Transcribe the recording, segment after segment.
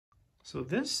So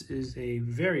this is a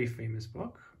very famous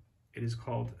book. It is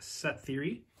called Set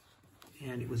Theory,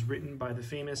 and it was written by the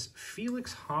famous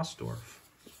Felix Hausdorff.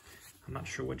 I'm not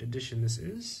sure which edition this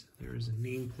is. There is a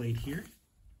nameplate here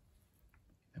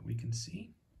that we can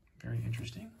see. Very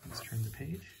interesting. Let's turn the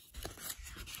page.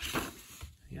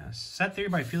 Yes, Set Theory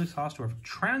by Felix Hausdorff,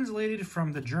 translated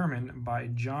from the German by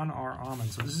John R. Aumann.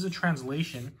 So this is a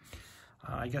translation.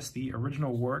 I guess the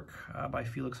original work by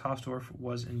Felix Hausdorff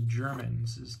was in German.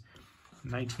 This is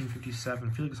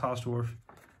 1957. Felix Hausdorff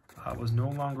was no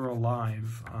longer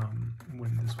alive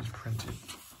when this was printed.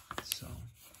 So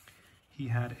he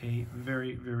had a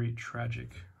very, very tragic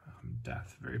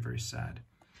death. Very, very sad.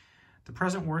 The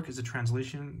present work is a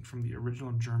translation from the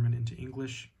original German into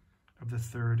English of the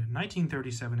third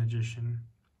 1937 edition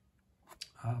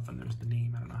of, and there's the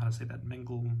name, I don't know how to say that,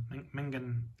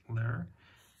 Mengenlehre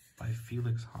by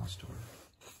Felix Hausdorff.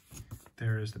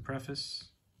 There is the preface.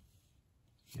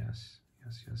 Yes,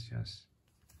 yes, yes, yes.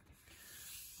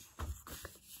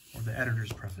 Or the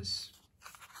editor's preface.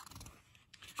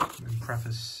 And then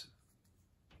preface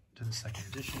to the second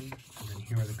edition. And then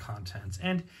here are the contents.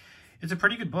 And it's a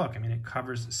pretty good book. I mean, it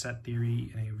covers set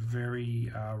theory in a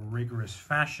very rigorous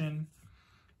fashion.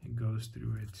 It goes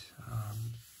through it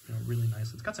really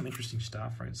nicely. It's got some interesting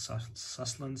stuff, right?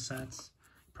 Sussland sets.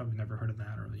 Probably never heard of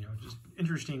that, or just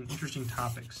interesting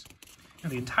topics.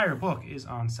 And the entire book is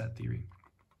on set theory.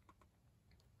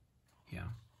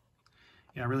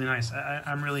 Yeah, really nice.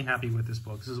 I'm really happy with this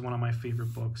book. This is one of my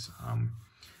favorite books.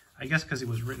 I guess because it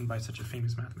was written by such a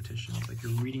famous mathematician. It's like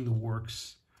you're reading the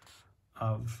works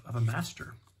of a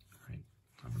master, right?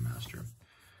 Of a master.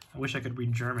 I wish I could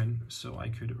read German so I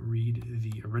could read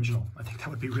the original. I think that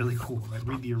would be really cool. I'd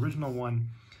read the original one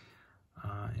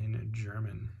in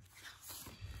German.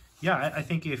 Yeah, I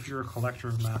think if you're a collector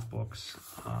of math books,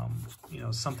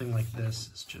 something like this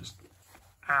is just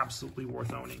absolutely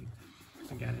worth owning.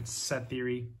 Again, it's Set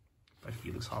Theory by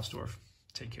Felix Hausdorff.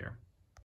 Take care.